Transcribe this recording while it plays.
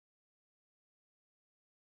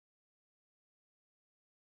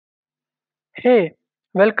Hey,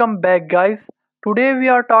 welcome back guys. Today we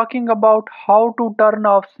are talking about how to turn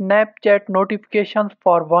off Snapchat notifications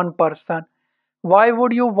for one person. Why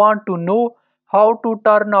would you want to know how to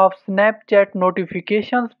turn off Snapchat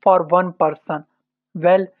notifications for one person?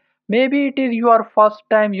 Well, maybe it is your first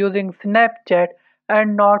time using Snapchat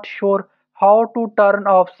and not sure how to turn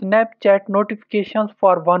off Snapchat notifications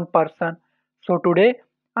for one person. So today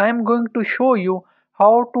I am going to show you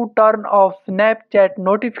how to turn off Snapchat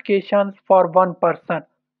notifications for one person.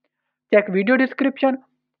 Check video description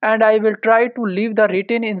and I will try to leave the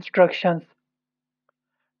written instructions.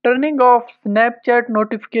 Turning off Snapchat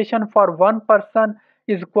notification for one person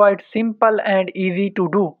is quite simple and easy to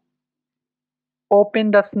do. Open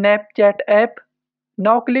the Snapchat app.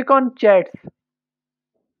 Now click on chats.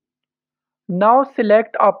 Now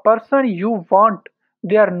select a person you want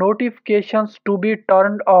their notifications to be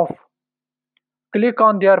turned off. Click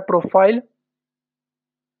on their profile.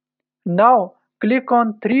 Now click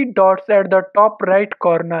on three dots at the top right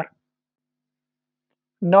corner.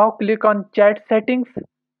 Now click on chat settings.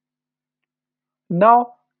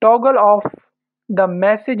 Now toggle off the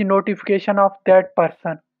message notification of that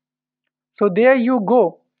person. So there you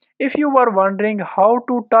go. If you were wondering how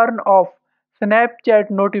to turn off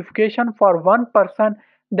Snapchat notification for one person,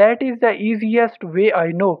 that is the easiest way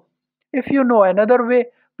I know. If you know another way,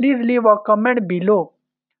 please leave a comment below.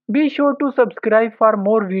 Be sure to subscribe for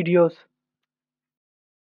more videos.